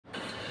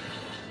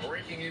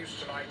breaking news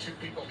tonight. 2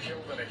 people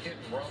killed in a hit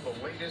and run. The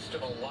latest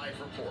in a live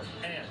report.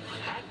 And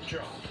hack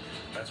job.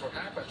 That's what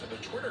happened to the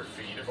Twitter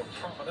feed of a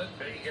prominent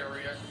Bay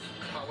Area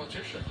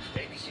politician.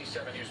 ABC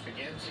 7 News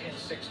begins in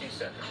 60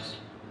 seconds.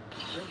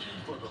 Searching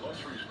for the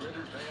luxury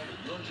sprinter van of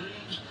your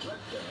dreams? Red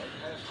Van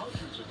has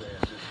hundreds of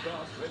vans in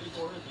stock ready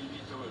for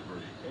immediate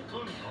delivery,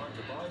 including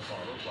hard-to-buy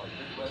models like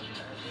Midwest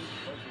Massive,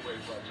 Pleasure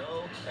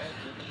Plateau, and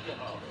Vintage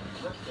Cahaba.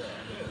 Red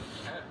Van is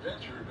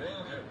Adventure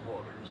Van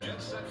Headquarters.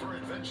 Get set for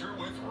adventure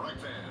with Red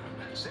Van.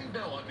 Save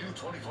now on new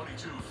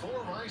 2022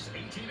 4-Rise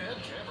 18M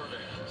camper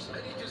vans.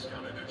 Many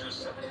discounted at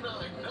just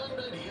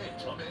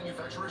 $79,998. A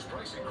manufacturer's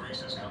price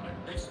increase is coming.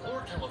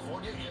 Explore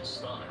California in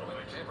style in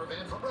a camper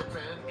van from Red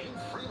Van in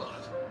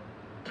Fremont.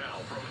 Now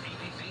from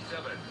ABC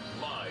 7,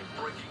 live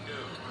breaking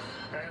news.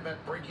 And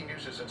that breaking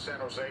news is in San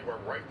Jose, where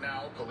right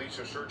now police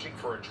are searching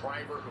for a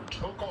driver who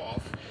took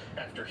off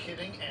after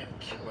hitting and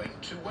killing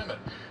 2 women.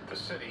 The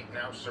city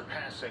now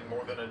surpassing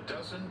more than a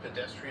dozen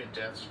pedestrian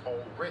deaths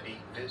already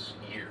this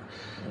year.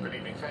 Good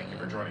evening. Thank you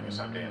for joining us.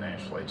 I'm Dan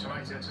Ashley.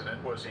 Tonight's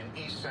incident was in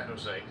East San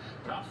Jose,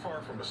 not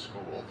far from a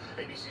school.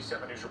 ABC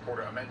 7 News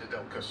reporter Amanda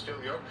Del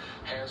Castillo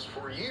has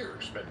for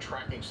years been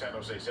tracking San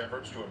Jose's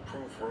efforts to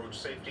improve road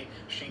safety.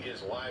 She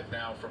is live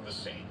now from the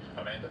scene.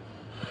 Amanda.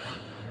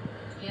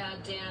 Yeah,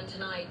 Dan,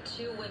 tonight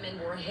 2 women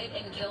were hit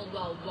and killed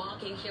while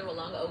walking here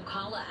along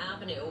Ocala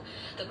Avenue.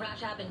 The crash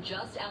happened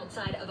just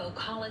outside of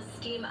Ocala's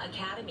STEAM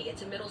Academy.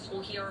 It's a middle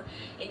school here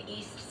in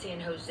East San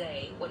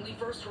Jose. When we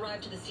first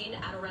arrived to the scene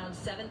at around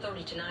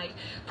 7:30 tonight,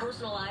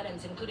 personal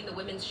items, including the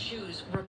women's shoes, were